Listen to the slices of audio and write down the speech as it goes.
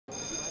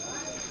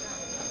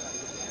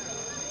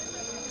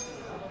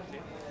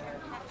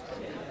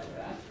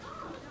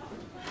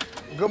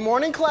Good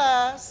morning,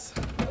 class.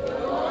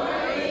 Good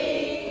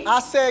morning. I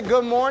said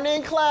good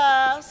morning,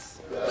 class.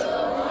 Good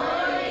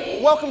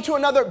morning. Welcome to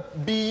another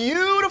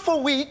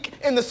beautiful week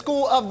in the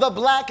School of the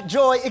Black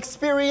Joy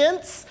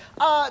Experience.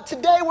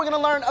 Today we're going to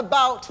learn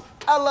about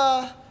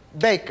Ella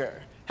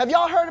Baker. Have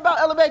y'all heard about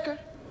Ella Baker?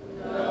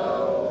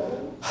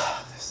 No.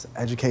 This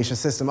education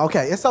system.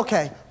 Okay, it's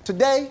okay.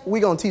 Today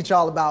we're going to teach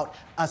y'all about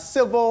a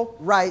civil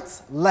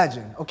rights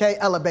legend, okay?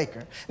 Ella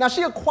Baker. Now,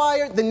 she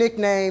acquired the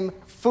nickname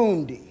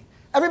Fundi.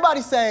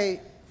 Everybody say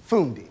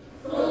Fundi.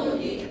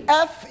 Fundi.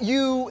 F-U-N-D-I.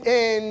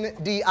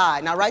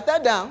 Now write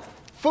that down.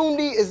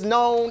 Fundi is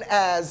known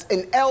as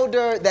an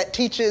elder that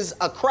teaches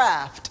a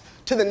craft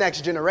to the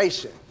next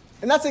generation.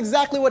 And that's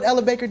exactly what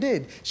Ella Baker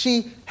did.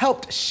 She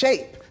helped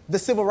shape the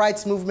civil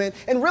rights movement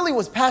and really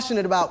was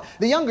passionate about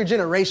the younger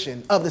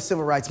generation of the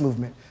civil rights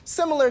movement,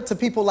 similar to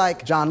people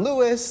like John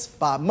Lewis,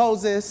 Bob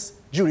Moses,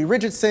 Judy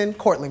Richardson,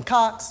 Cortland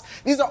Cox.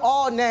 These are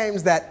all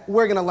names that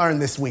we're gonna learn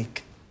this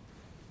week.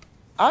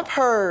 I've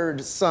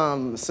heard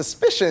some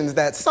suspicions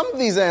that some of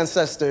these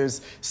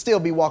ancestors still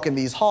be walking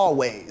these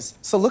hallways,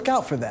 so look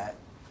out for that.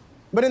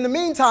 But in the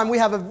meantime, we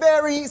have a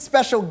very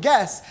special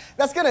guest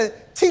that's gonna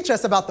teach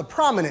us about the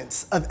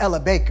prominence of Ella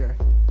Baker.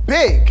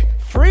 Big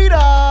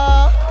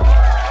Freedia!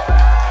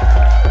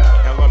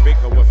 Ella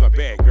Baker was a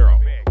bad girl.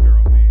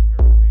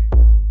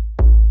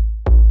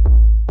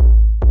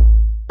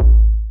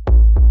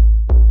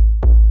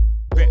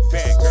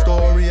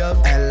 Story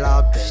of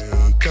Ella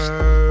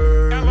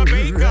Baker. Ella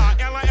Baker,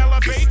 Ella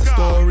Baker.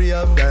 Story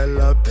of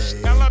Ella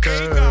Baker. Ella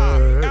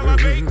Baker, Ella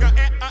Baker,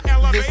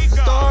 Ella This is Baker.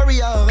 the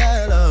story of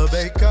Ella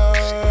Baker.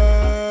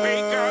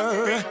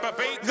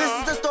 This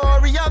is the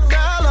story of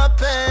Ella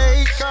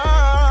Baker.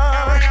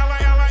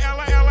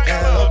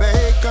 Ella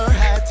Baker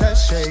had to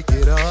shake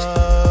it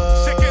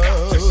up. Shake it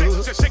up,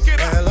 shake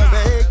it up. Ella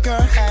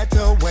Baker had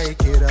to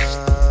wake it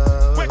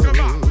up. Wake 'em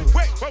up,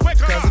 wake 'em up.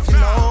 Cause if you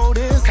know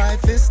this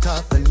life is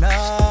tough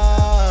enough,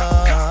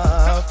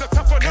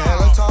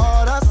 Ella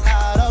taught us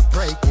how to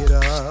break it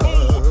up.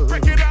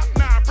 Break it up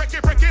now, break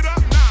it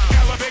up now.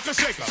 Ella Baker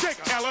shaker,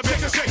 Ella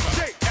Baker shaker,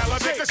 Ella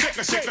Baker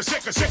shaker, shaker,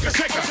 shaker, shaker,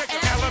 shaker.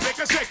 Ella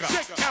Baker shaker,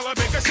 Ella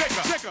Baker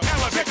shaker,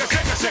 Ella Baker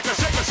shaker, shaker,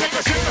 shaker,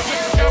 shaker,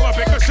 shaker. Ella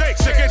Baker shake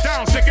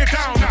it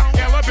down now.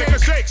 Ella Baker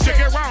shake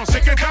it round,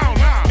 shake it down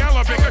now.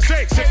 Ella Baker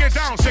shake it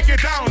down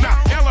now.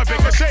 Ella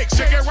Baker shake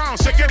it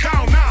round, shake it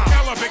down now.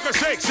 Ella Baker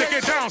shake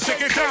it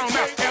down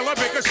now. Ella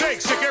Baker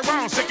shake it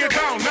round, shake it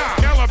down now.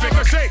 Ella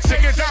Baker shake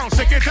it down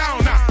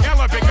now.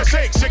 Ella Baker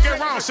shake it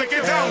round, shake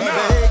it down now.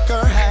 Ella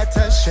Baker had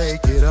to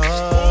shake it up.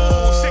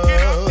 Shake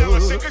it up, Ella,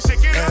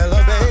 shake it up.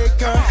 Ella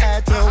Baker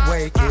had to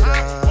wake it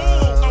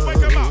up.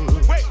 Wake 'em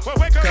up,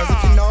 wake 'em Cause up.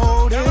 if you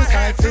know this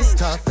life is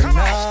tough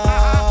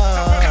enough,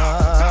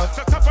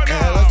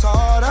 Ella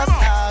taught us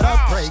how to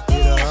break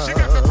it She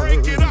got to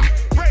break it up,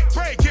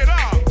 break it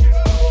up.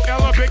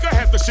 Ella Baker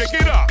had to shake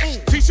it up,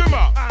 teach him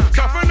up,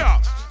 toughen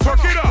up,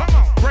 twerk it up.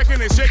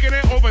 Breaking it, shaking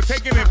it,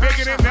 overtaking it,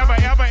 baking it. Never,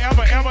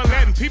 ever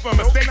letting people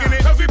mistaking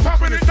it. Cause we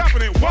popping it,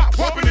 stopping it,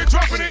 whopping it,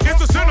 dropping it. It's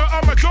the center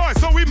of my joy,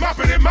 so we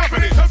mopping it.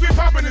 Cause we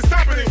popping it,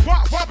 stopping it,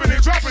 whopping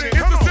it, dropping it.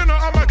 It's the center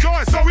of my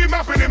joy, so we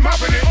mopping it.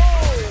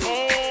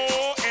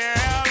 Oh,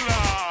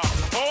 Ella.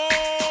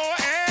 Oh,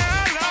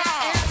 Ella.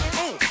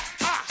 Ooh,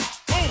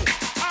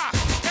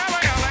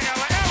 Ella.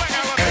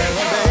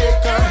 Ella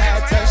Baker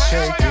had to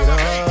shake it up.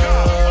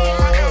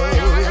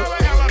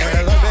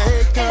 Ella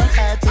Baker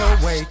had to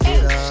wake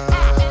it up.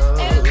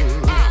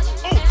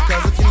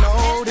 Cause if you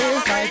know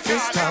this life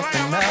is tough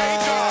enough,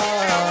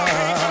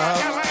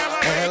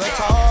 Ella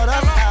taught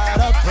us how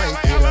to break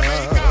it up.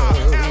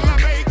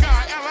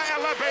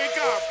 Ella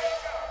Baker.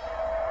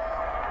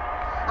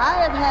 I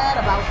have had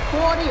about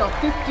 40 or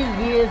 50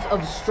 years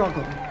of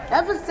struggle.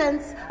 Ever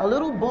since a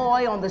little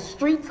boy on the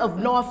streets of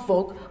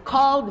Norfolk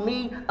called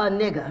me a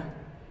nigger.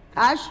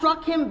 I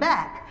struck him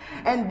back,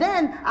 and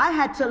then I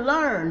had to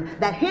learn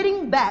that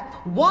hitting back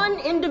one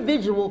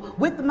individual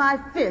with my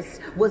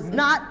fist was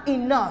not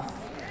enough.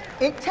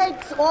 It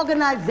takes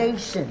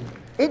organization.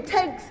 It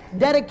takes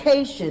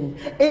dedication.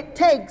 It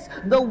takes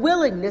the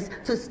willingness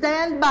to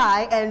stand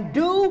by and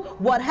do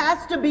what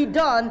has to be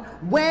done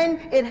when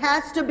it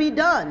has to be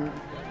done.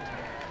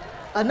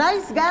 A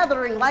nice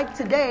gathering like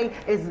today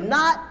is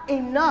not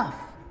enough.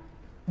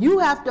 You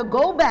have to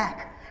go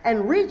back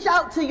and reach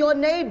out to your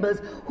neighbors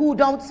who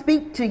don't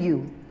speak to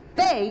you.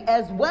 They,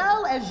 as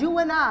well as you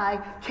and I,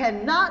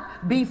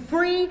 cannot be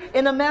free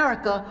in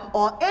America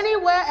or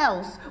anywhere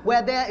else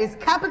where there is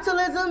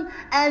capitalism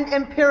and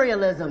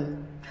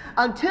imperialism.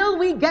 Until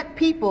we get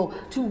people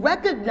to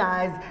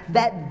recognize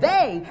that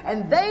they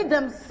and they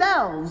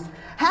themselves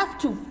have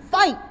to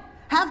fight,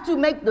 have to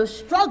make the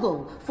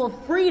struggle for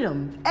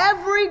freedom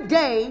every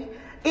day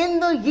in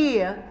the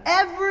year,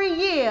 every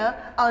year,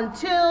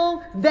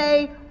 until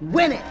they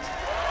win it.